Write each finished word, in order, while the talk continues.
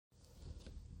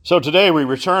So today we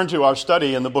return to our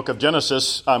study in the book of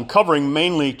Genesis. I'm covering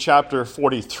mainly chapter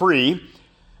 43,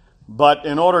 but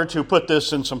in order to put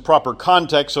this in some proper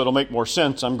context so it'll make more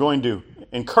sense, I'm going to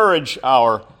encourage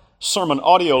our sermon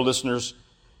audio listeners,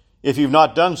 if you've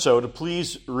not done so, to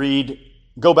please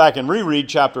go back and reread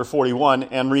chapter 41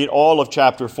 and read all of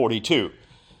chapter 42,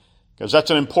 because that's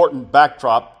an important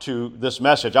backdrop to this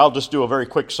message. I'll just do a very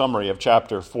quick summary of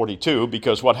chapter 42,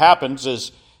 because what happens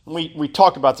is, we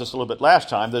talked about this a little bit last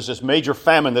time. There's this major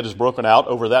famine that has broken out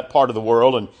over that part of the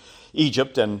world, in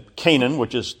Egypt and Canaan,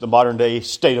 which is the modern-day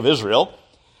state of Israel.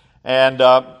 And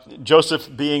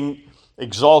Joseph, being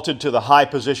exalted to the high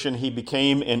position he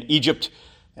became in Egypt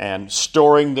and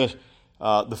storing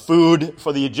the food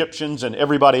for the Egyptians and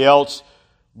everybody else,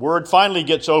 word finally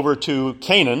gets over to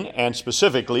Canaan, and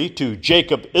specifically to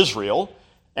Jacob, Israel,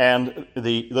 and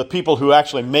the people who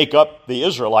actually make up the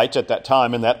Israelites at that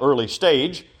time in that early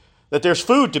stage, that there's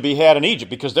food to be had in Egypt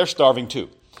because they're starving too.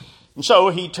 And so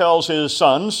he tells his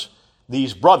sons,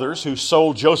 these brothers who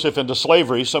sold Joseph into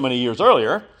slavery so many years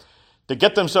earlier, to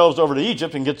get themselves over to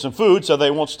Egypt and get some food so they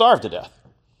won't starve to death.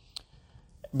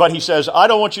 But he says, I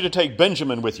don't want you to take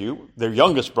Benjamin with you, their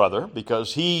youngest brother,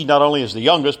 because he not only is the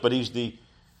youngest, but he's the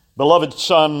beloved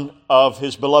son of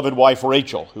his beloved wife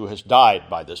Rachel, who has died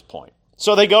by this point.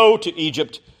 So they go to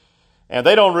Egypt, and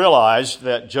they don't realize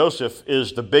that Joseph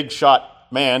is the big shot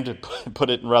man, to put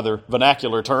it in rather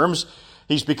vernacular terms.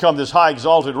 He's become this high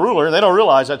exalted ruler, and they don't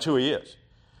realize that's who he is.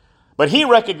 But he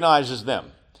recognizes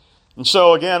them. And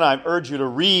so again, I urge you to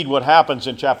read what happens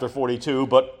in chapter 42.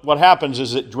 But what happens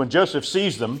is that when Joseph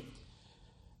sees them,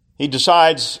 he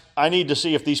decides, I need to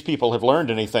see if these people have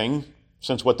learned anything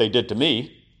since what they did to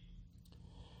me.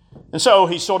 And so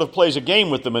he sort of plays a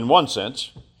game with them in one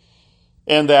sense,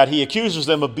 in that he accuses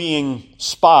them of being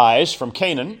spies from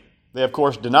Canaan. They, of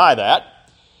course, deny that.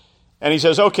 And he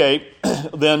says, okay,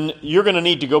 then you're going to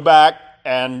need to go back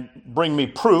and bring me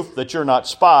proof that you're not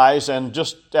spies. And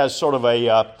just as sort of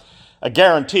a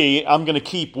guarantee, I'm going to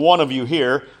keep one of you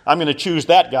here. I'm going to choose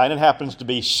that guy, and it happens to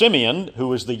be Simeon,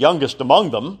 who is the youngest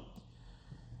among them.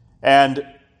 And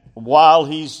while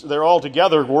they're all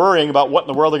together worrying about what in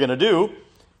the world they're going to do,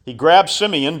 he grabs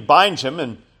Simeon, binds him,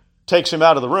 and takes him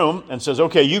out of the room and says,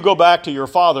 okay, you go back to your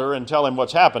father and tell him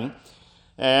what's happened.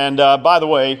 And by the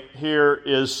way, here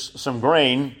is some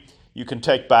grain you can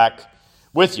take back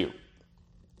with you.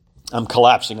 I'm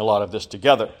collapsing a lot of this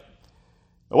together.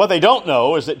 But what they don't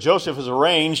know is that Joseph has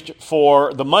arranged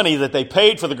for the money that they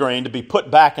paid for the grain to be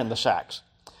put back in the sacks.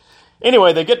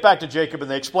 Anyway, they get back to Jacob and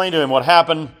they explain to him what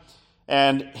happened.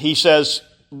 And he says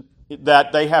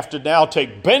that they have to now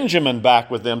take Benjamin back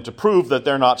with them to prove that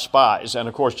they're not spies. And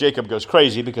of course, Jacob goes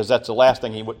crazy because that's the last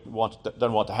thing he doesn't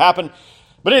want to happen.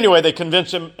 But anyway, they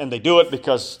convince him, and they do it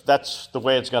because that's the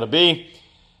way it's going to be.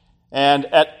 And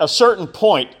at a certain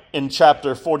point in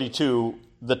chapter 42,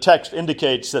 the text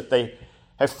indicates that they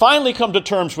have finally come to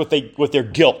terms with their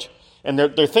guilt. And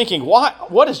they're thinking,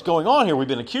 what is going on here? We've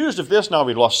been accused of this. Now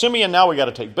we've lost Simeon. Now we got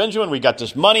to take Benjamin. We got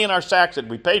this money in our sacks that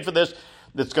we paid for this.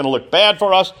 That's going to look bad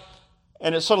for us.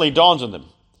 And it suddenly dawns on them.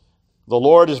 The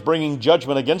Lord is bringing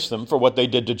judgment against them for what they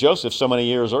did to Joseph so many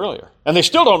years earlier. And they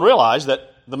still don't realize that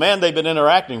the man they've been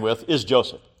interacting with is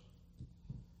Joseph.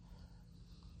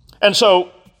 And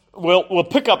so we'll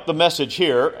pick up the message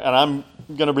here, and I'm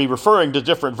going to be referring to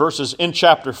different verses in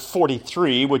chapter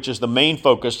 43, which is the main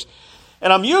focus.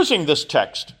 And I'm using this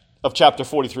text of chapter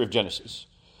 43 of Genesis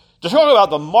to talk about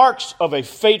the marks of a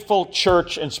faithful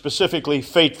church, and specifically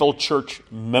faithful church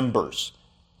members.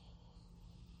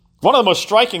 One of the most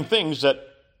striking things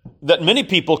that many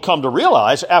people come to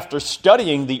realize after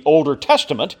studying the Older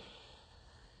Testament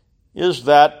is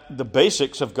that the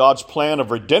basics of God's plan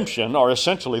of redemption are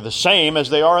essentially the same as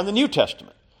they are in the New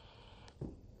Testament.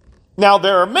 Now,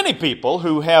 there are many people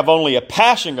who have only a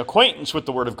passing acquaintance with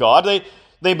the Word of God.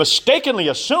 They mistakenly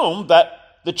assume that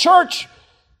the church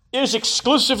is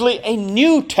exclusively a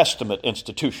New Testament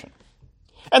institution,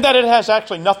 and that it has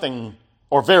actually nothing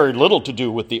or very little to do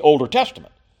with the Older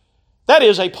Testament. That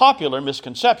is a popular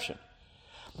misconception.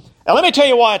 Now, let me tell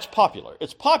you why it's popular.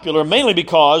 It's popular mainly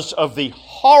because of the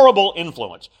horrible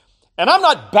influence. And I'm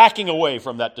not backing away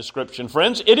from that description,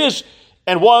 friends. It is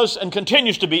and was and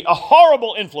continues to be a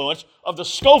horrible influence of the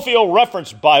Scofield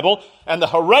Reference Bible and the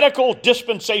heretical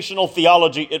dispensational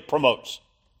theology it promotes.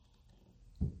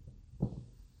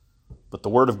 But the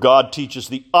Word of God teaches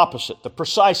the opposite, the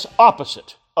precise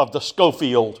opposite of the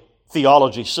Scofield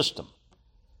theology system.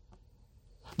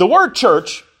 The word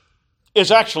church is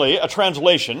actually a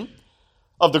translation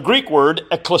of the Greek word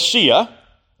ecclesia,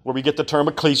 where we get the term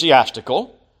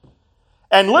ecclesiastical,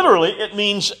 And literally, it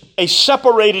means a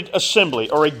separated assembly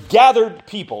or a gathered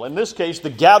people. In this case, the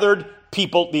gathered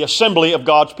people, the assembly of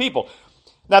God's people.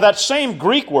 Now, that same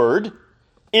Greek word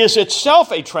is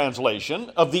itself a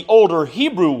translation of the older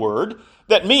Hebrew word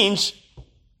that means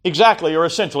exactly or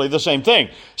essentially the same thing.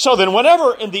 So then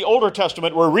whenever in the Older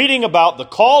Testament we're reading about the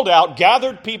called out,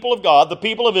 gathered people of God, the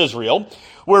people of Israel,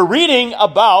 we're reading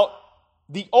about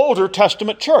the Older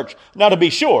Testament church. Now, to be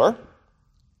sure,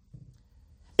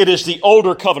 it is the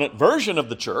older covenant version of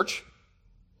the church.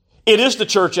 It is the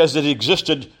church as it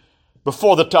existed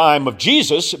before the time of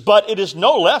Jesus, but it is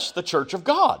no less the church of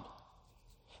God.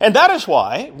 And that is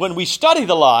why when we study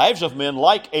the lives of men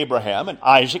like Abraham and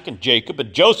Isaac and Jacob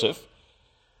and Joseph,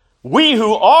 we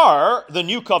who are the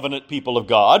new covenant people of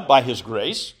God by His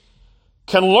grace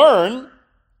can learn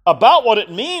about what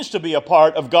it means to be a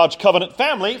part of God's covenant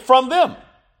family from them.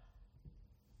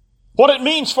 What it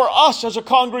means for us as a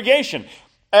congregation,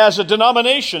 as a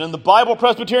denomination in the Bible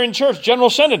Presbyterian Church, General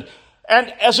Synod, and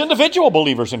as individual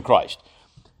believers in Christ.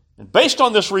 And based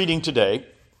on this reading today,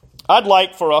 I'd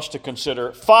like for us to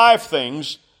consider 5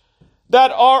 things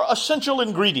that are essential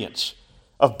ingredients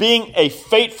of being a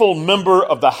faithful member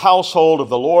of the household of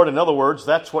the Lord. In other words,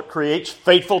 that's what creates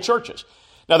faithful churches.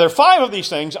 Now, there are 5 of these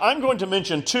things. I'm going to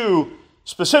mention 2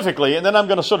 specifically, and then I'm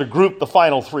going to sort of group the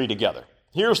final 3 together.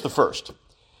 Here's the first.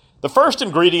 The first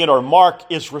ingredient or mark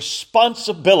is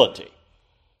responsibility.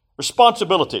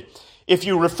 Responsibility. If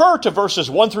you refer to verses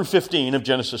 1 through 15 of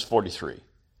Genesis 43,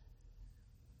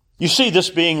 you see this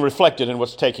being reflected in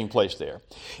what's taking place there.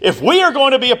 If we are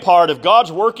going to be a part of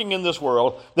God's working in this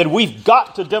world, then we've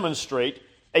got to demonstrate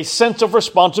a sense of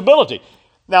responsibility.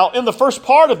 Now, in the first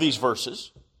part of these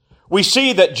verses, we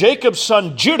see that Jacob's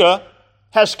son Judah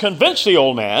has convinced the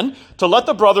old man to let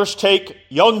the brothers take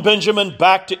young Benjamin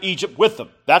back to Egypt with them.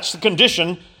 That's the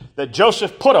condition that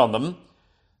Joseph put on them,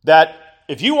 that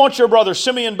if you want your brother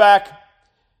Simeon back,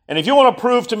 and if you want to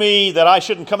prove to me that I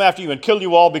shouldn't come after you and kill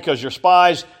you all because you're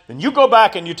spies, then you go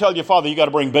back and you tell your father you got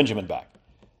to bring Benjamin back.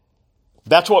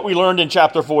 That's what we learned in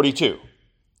chapter 42.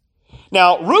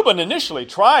 Now, Reuben initially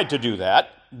tried to do that,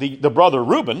 the brother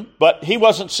Reuben, but he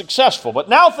wasn't successful. But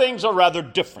now things are rather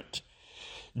different.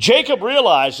 Jacob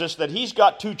realizes that he's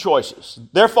got 2 choices.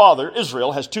 Their father,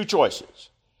 Israel, has 2 choices.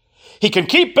 He can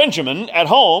keep Benjamin at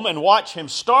home and watch him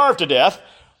starve to death,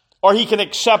 or he can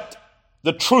accept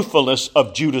the truthfulness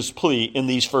of Judah's plea in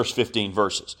these first 15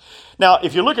 verses. Now,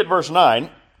 if you look at verse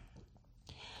 9,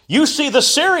 you see the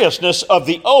seriousness of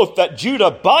the oath that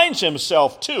Judah binds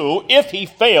himself to if he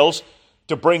fails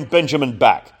to bring Benjamin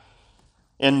back.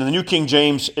 In the New King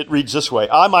James, it reads this way,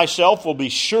 I myself will be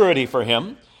surety for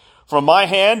him. From my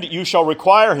hand you shall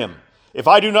require him. If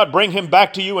I do not bring him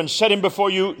back to you and set him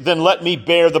before you, then let me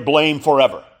bear the blame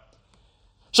forever.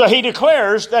 So he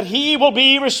declares that he will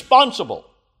be responsible.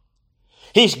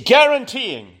 He's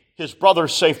guaranteeing his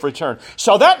brother's safe return.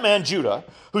 So that man, Judah,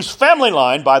 whose family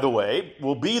line, by the way,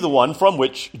 will be the one from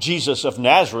which Jesus of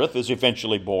Nazareth is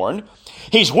eventually born,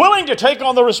 he's willing to take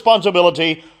on the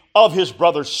responsibility of his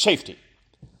brother's safety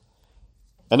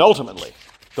and ultimately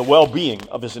the well-being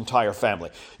of his entire family.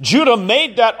 Judah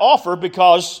made that offer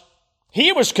because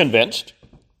he was convinced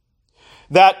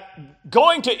that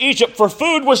going to Egypt for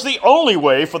food was the only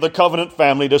way for the covenant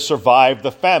family to survive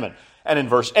the famine. And in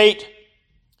verse 8,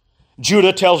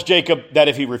 Judah tells Jacob that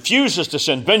if he refuses to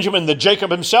send Benjamin, then Jacob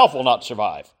himself will not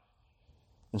survive.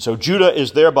 And so Judah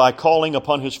is thereby calling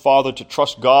upon his father to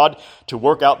trust God, to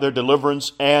work out their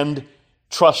deliverance, and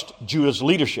trust Judah's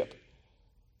leadership.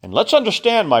 And let's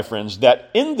understand, my friends, that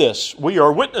in this we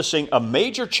are witnessing a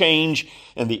major change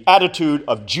in the attitude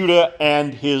of Judah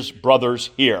and his brothers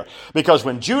here. Because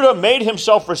when Judah made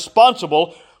himself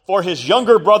responsible for his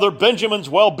younger brother Benjamin's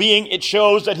well-being, it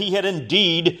shows that he had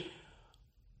indeed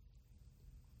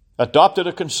adopted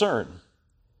a concern,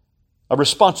 a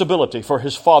responsibility for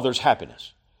his father's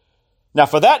happiness. Now,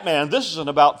 for that man, this is an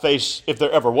about-face if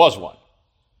there ever was one.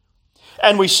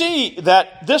 And we see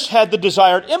that this had the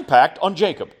desired impact on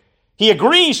Jacob. He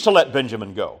agrees to let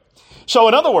Benjamin go. So,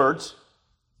 in other words,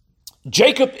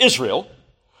 Jacob, Israel,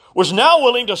 was now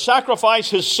willing to sacrifice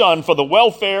his son for the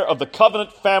welfare of the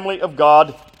covenant family of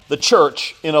God, the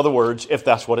church, in other words, if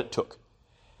that's what it took.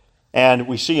 And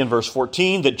we see in verse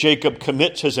 14 that Jacob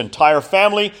commits his entire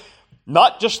family,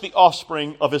 not just the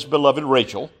offspring of his beloved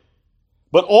Rachel,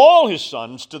 but all his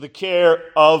sons to the care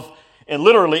of, and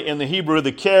literally in the Hebrew,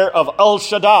 the care of El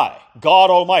Shaddai, God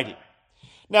Almighty.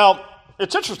 Now,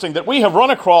 it's interesting that we have run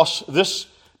across this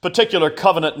particular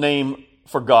covenant name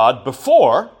for God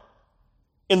before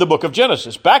in the book of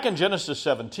Genesis. Back in Genesis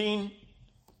 17,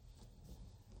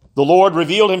 the Lord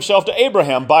revealed himself to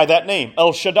Abraham by that name,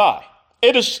 El Shaddai.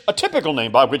 It is a typical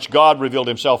name by which God revealed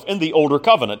himself in the older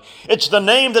covenant. It's the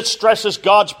name that stresses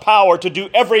God's power to do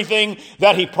everything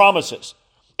that he promises.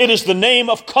 It is the name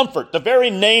of comfort. The very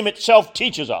name itself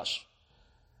teaches us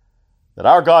that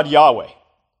our God Yahweh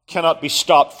cannot be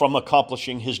stopped from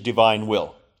accomplishing his divine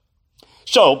will.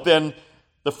 So then,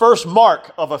 the first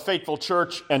mark of a faithful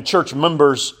church and church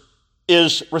members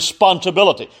is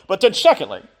responsibility. But then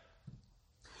secondly,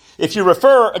 if you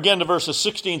refer again to verses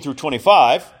 16 through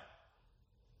 25,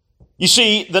 you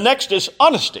see the next is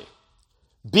honesty.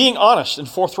 Being honest and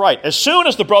forthright. As soon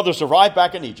as the brothers arrive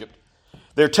back in Egypt,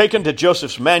 they're taken to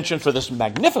Joseph's mansion for this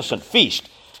magnificent feast.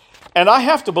 And I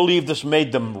have to believe this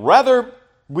made them rather,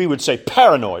 we would say,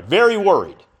 paranoid, very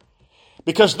worried.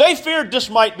 Because they feared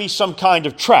this might be some kind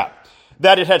of trap,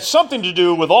 that it had something to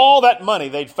do with all that money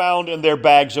they'd found in their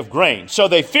bags of grain. So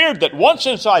they feared that once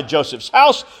inside Joseph's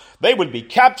house, they would be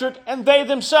captured and they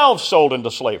themselves sold into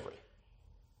slavery.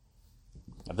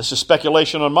 Now, this is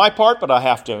speculation on my part, but I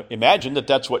have to imagine that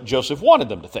that's what Joseph wanted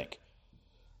them to think.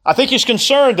 I think he's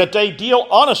concerned that they deal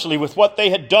honestly with what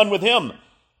they had done with him.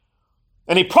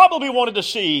 And he probably wanted to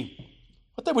see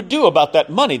what they would do about that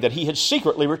money that he had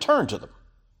secretly returned to them.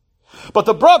 But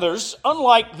the brothers,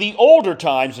 unlike the older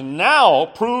times, now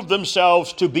proved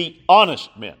themselves to be honest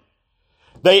men.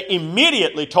 They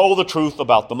immediately told the truth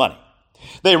about the money.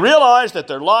 They realized that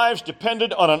their lives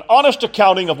depended on an honest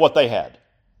accounting of what they had.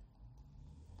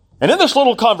 And in this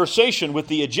little conversation with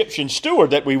the Egyptian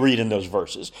steward that we read in those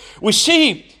verses, we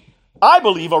see, I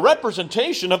believe, a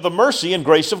representation of the mercy and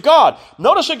grace of God.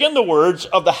 Notice again the words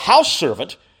of the house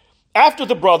servant after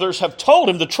the brothers have told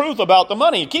him the truth about the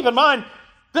money. And keep in mind,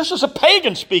 this is a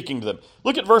pagan speaking to them.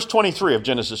 Look at verse 23 of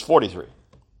Genesis 43.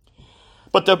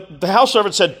 But the house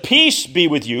servant said, "Peace be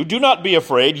with you. Do not be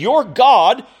afraid. Your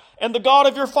God and the God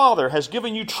of your father has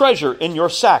given you treasure in your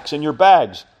sacks and your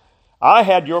bags. I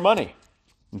had your money."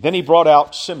 And then he brought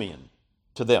out Simeon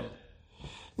to them.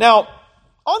 Now,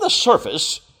 on the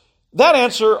surface, that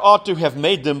answer ought to have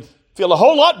made them feel a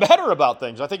whole lot better about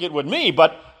things. I think it would me,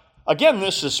 but again,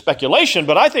 this is speculation,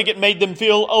 but I think it made them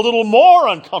feel a little more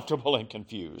uncomfortable and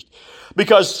confused.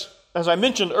 Because, as I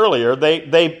mentioned earlier,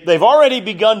 they've already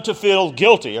begun to feel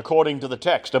guilty, according to the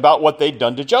text, about what they'd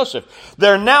done to Joseph.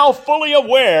 They're now fully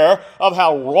aware of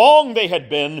how wrong they had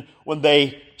been when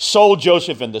they sold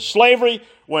Joseph into slavery,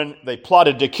 when they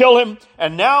plotted to kill him,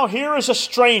 and now here is a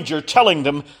stranger telling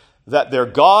them that their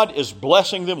God is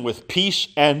blessing them with peace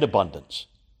and abundance.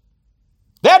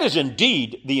 That is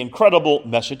indeed the incredible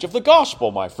message of the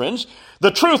gospel, my friends.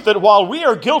 The truth that while we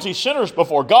are guilty sinners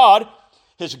before God,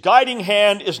 his guiding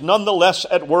hand is nonetheless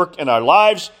at work in our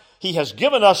lives. He has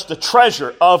given us the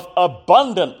treasure of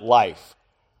abundant life,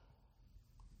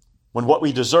 when what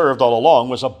we deserved all along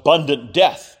was abundant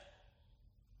death.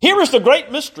 Here is the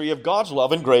great mystery of God's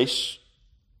love and grace,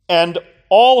 and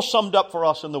all summed up for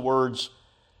us in the words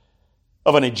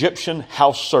of an Egyptian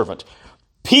house servant.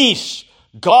 Peace.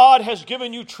 God has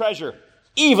given you treasure,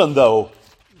 even though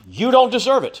you don't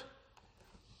deserve it.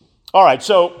 All right,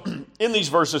 so in these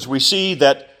verses we see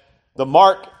that the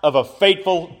mark of a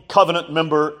faithful covenant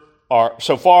member are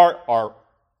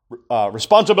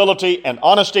responsibility and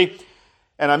honesty.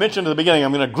 And I mentioned at the beginning,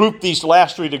 I'm going to group these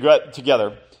last three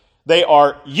together. They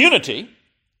are unity,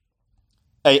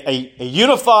 a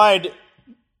unified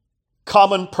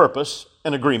common purpose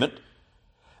and agreement,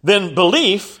 then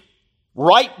belief,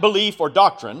 right belief or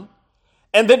doctrine,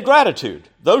 and then gratitude.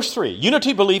 Those three,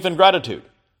 unity, belief, and gratitude.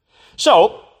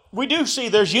 So, we do see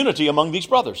there's unity among these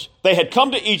brothers. They had come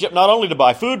to Egypt not only to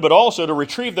buy food, but also to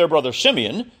retrieve their brother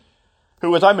Simeon,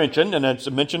 who, as I mentioned, and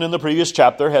as mentioned in the previous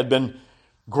chapter, had been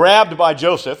grabbed by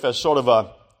Joseph as sort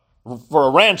of for a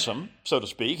ransom, so to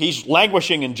speak. He's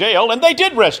languishing in jail, and they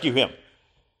did rescue him.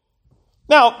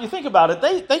 Now, you think about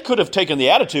it, they could have taken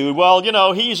the attitude, well,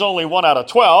 he's only 1 out of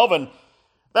 12, and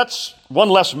that's one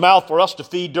less mouth for us to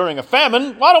feed during a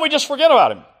famine. Why don't we just forget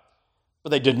about him?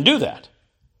 But they didn't do that.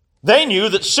 They knew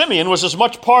that Simeon was as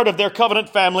much part of their covenant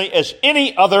family as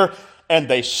any other, and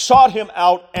they sought him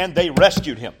out and they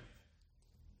rescued him.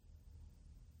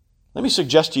 Let me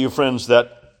suggest to you, friends,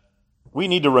 that we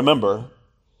need to remember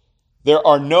there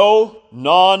are no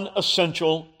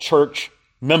non-essential church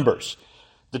members.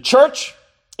 The church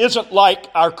isn't like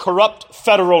our corrupt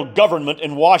federal government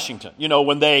in Washington.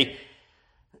 When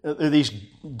these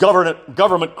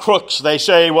government crooks, they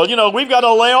say, well, we've got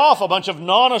to lay off a bunch of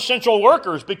non-essential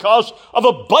workers because of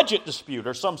a budget dispute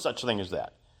or some such thing as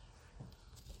that.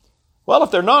 Well, if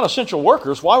they're non-essential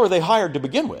workers, why were they hired to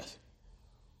begin with?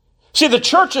 See, the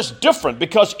church is different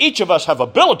because each of us have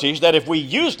abilities that if we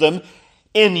use them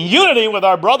in unity with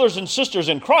our brothers and sisters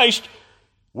in Christ,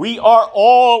 we are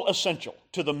all essential.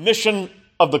 to the mission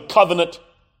of the covenant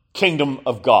kingdom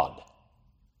of God.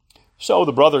 So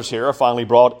the brothers here are finally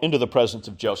brought into the presence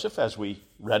of Joseph, as we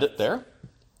read it there.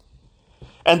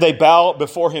 And they bow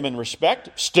before him in respect,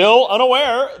 still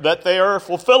unaware that they are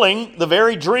fulfilling the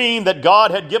very dream that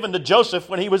God had given to Joseph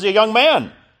when he was a young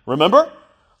man. Remember?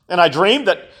 And I dreamed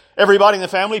that everybody in the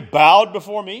family bowed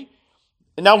before me.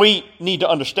 And now we need to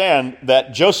understand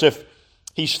that Joseph,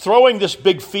 he's throwing this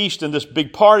big feast and this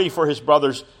big party for his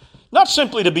brothers, not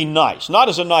simply to be nice, not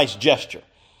as a nice gesture.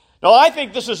 No, I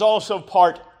think this is also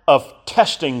part of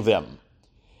testing them.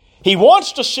 He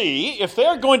wants to see if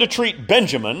they're going to treat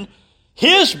Benjamin,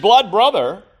 his blood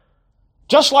brother,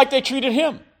 just like they treated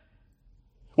him.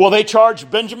 Will they charge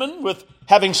Benjamin with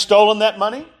having stolen that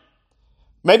money?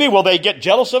 Maybe will they get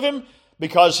jealous of him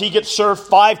because he gets served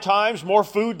 5 times more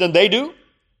food than they do?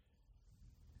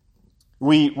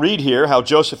 We read here how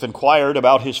Joseph inquired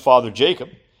about his father Jacob,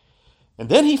 and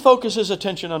then he focuses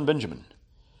attention on Benjamin.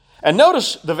 And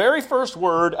notice the very first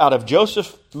word out of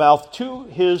Joseph's mouth to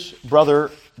his brother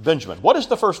Benjamin. What is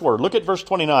the first word? Look at verse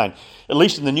 29, at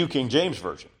least in the New King James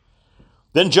Version.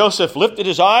 Then Joseph lifted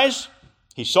his eyes.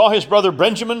 He saw his brother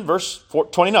Benjamin, verse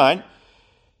 29,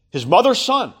 his mother's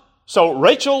son. So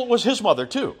Rachel was his mother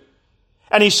too.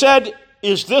 And he said,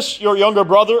 "Is this your younger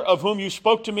brother of whom you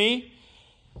spoke to me?"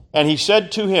 And he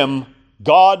said to him,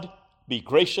 "God be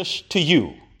gracious to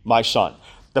you, my son."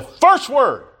 The first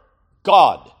word,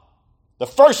 God. The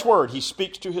first word he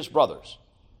speaks to his brothers.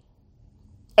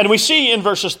 And we see in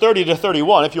verses 30 to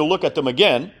 31, if you'll look at them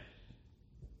again,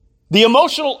 the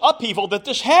emotional upheaval that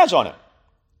this has on him.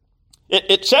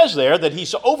 It says there that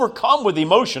he's overcome with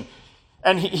emotion,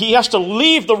 and he has to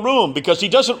leave the room because he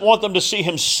doesn't want them to see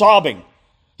him sobbing.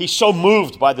 He's so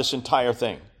moved by this entire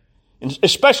thing,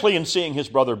 especially in seeing his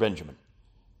brother Benjamin.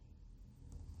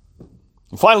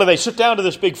 And finally, they sit down to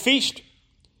this big feast.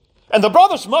 And the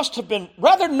brothers must have been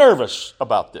rather nervous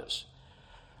about this.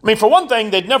 I mean, for one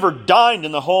thing, they'd never dined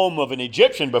in the home of an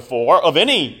Egyptian before, of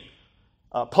any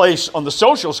place on the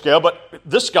social scale, but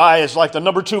this guy is like the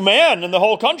number 2 man in the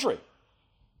whole country.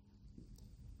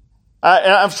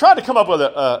 And I've tried to come up with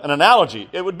an analogy.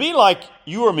 It would be like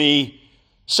you or me,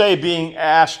 say, being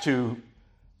asked to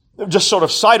just sort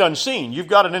of sight unseen. You've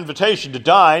got an invitation to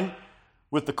dine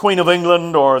with the Queen of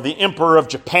England or the Emperor of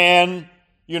Japan,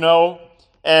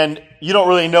 and you don't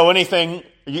really know anything.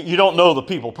 You don't know the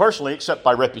people personally except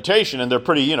by reputation, and they're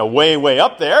pretty, way, way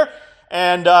up there.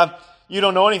 And you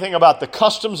don't know anything about the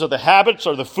customs or the habits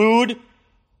or the food.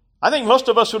 I think most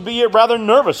of us would be rather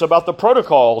nervous about the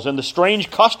protocols and the strange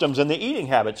customs and the eating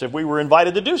habits if we were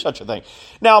invited to do such a thing.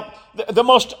 Now, the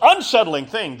most unsettling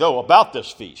thing, though, about this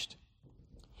feast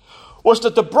was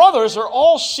that the brothers are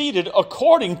all seated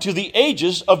according to the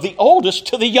ages of the oldest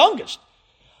to the youngest.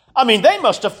 I mean, they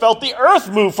must have felt the earth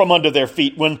move from under their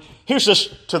feet when here's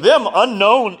this, to them,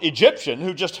 unknown Egyptian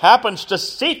who just happens to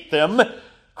seat them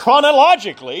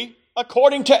chronologically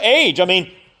according to age. I mean,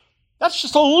 that's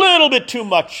just a little bit too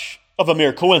much of a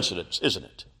mere coincidence, isn't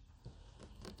it?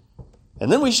 And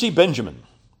then we see Benjamin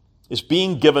is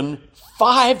being given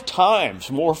 5 times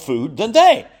more food than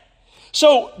they.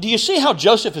 So, do you see how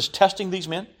Joseph is testing these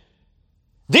men?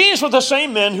 These were the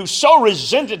same men who so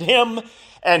resented him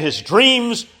and his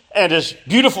dreams and his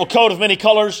beautiful coat of many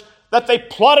colors that they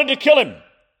plotted to kill him.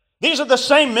 These are the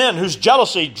same men whose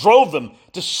jealousy drove them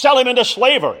to sell him into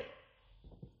slavery.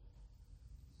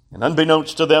 And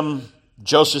unbeknownst to them,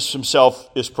 Joseph himself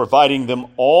is providing them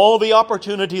all the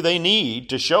opportunity they need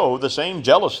to show the same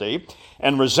jealousy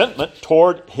and resentment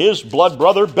toward his blood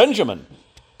brother Benjamin.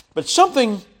 But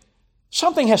something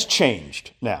has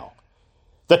changed now.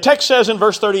 The text says in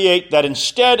verse 38 that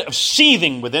instead of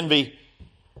seething with envy,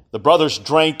 the brothers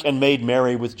drank and made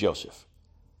merry with Joseph.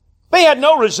 They had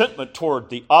no resentment toward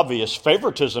the obvious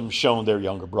favoritism shown their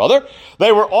younger brother.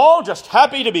 They were all just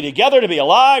happy to be together, to be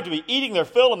alive, to be eating their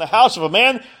fill in the house of a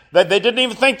man that they didn't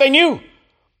even think they knew,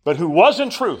 but who was in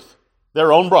truth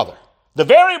their own brother, the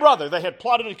very brother they had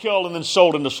plotted to kill and then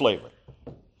sold into slavery.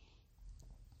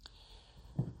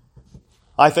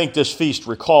 I think this feast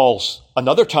recalls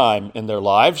another time in their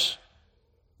lives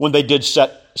when they did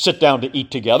sit down to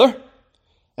eat together,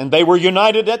 and they were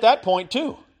united at that point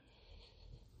too.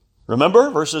 Remember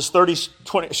verses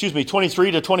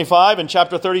 23 to 25 in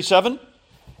chapter 37?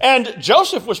 And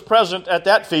Joseph was present at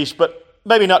that feast, but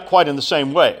maybe not quite in the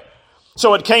same way.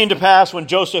 So it came to pass when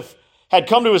Joseph had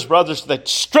come to his brothers, they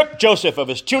stripped Joseph of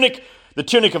his tunic, the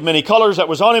tunic of many colors that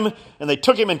was on him, and they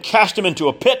took him and cast him into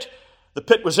a pit. The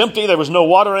pit was empty, there was no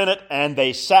water in it, and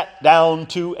they sat down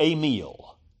to a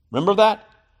meal. Remember that?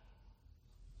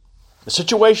 The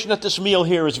situation at this meal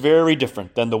here is very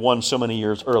different than the one so many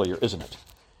years earlier, isn't it?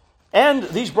 And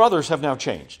these brothers have now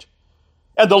changed.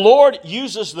 And the Lord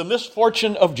uses the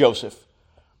misfortune of Joseph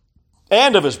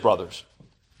and of his brothers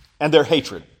and their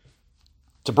hatred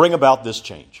to bring about this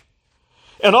change.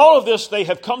 In all of this, they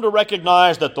have come to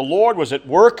recognize that the Lord was at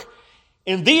work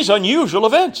in these unusual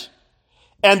events.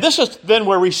 And this is then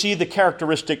where we see the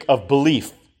characteristic of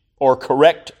belief or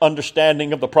correct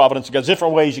understanding of the providence of God. There's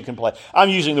different ways you can play. I'm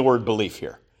using the word belief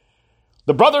here.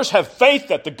 The brothers have faith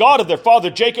that the God of their father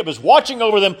Jacob is watching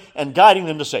over them and guiding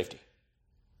them to safety.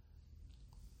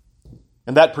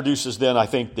 And that produces then, I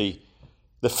think, the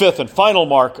fifth and final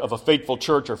mark of a faithful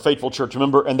church or faithful church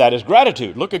member, and that is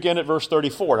gratitude. Look again at verse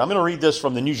 34. I'm going to read this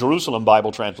from the New Jerusalem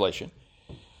Bible translation.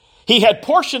 He had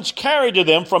portions carried to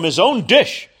them from his own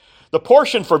dish, the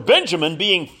portion for Benjamin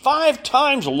being 5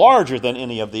 times larger than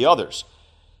any of the others.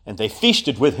 And they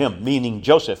feasted with him, meaning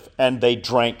Joseph, and they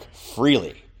drank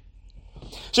freely.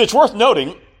 So it's worth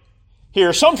noting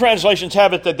here, some translations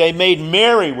have it that they made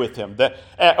merry with him,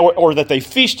 or that they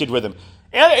feasted with him.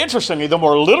 And interestingly, the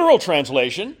more literal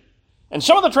translation, and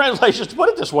some of the translations to put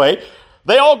it this way,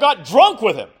 they all got drunk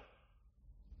with him.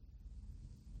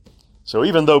 So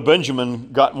even though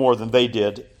Benjamin got more than they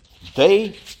did,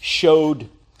 they showed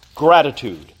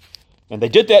gratitude. And they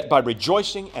did that by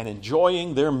rejoicing and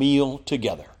enjoying their meal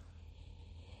together.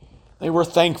 They were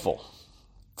thankful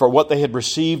for what they had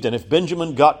received, and if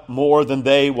Benjamin got more than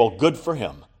they, well, good for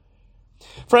him.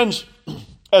 Friends,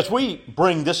 as we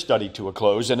bring this study to a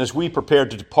close and as we prepare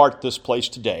to depart this place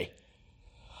today,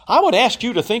 I would ask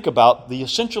you to think about the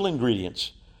essential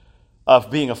ingredients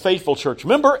of being a faithful church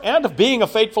member and of being a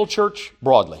faithful church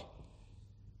broadly.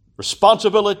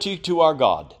 Responsibility to our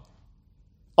God,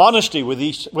 honesty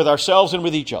with ourselves and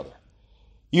with each other,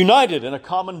 united in a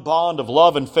common bond of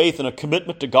love and faith and a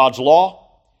commitment to God's law,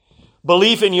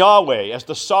 belief in Yahweh as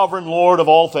the sovereign Lord of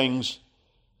all things,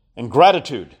 and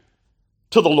gratitude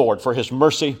to the Lord for his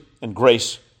mercy and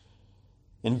grace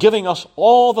in giving us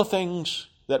all the things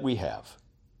that we have.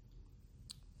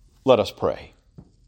 Let us pray.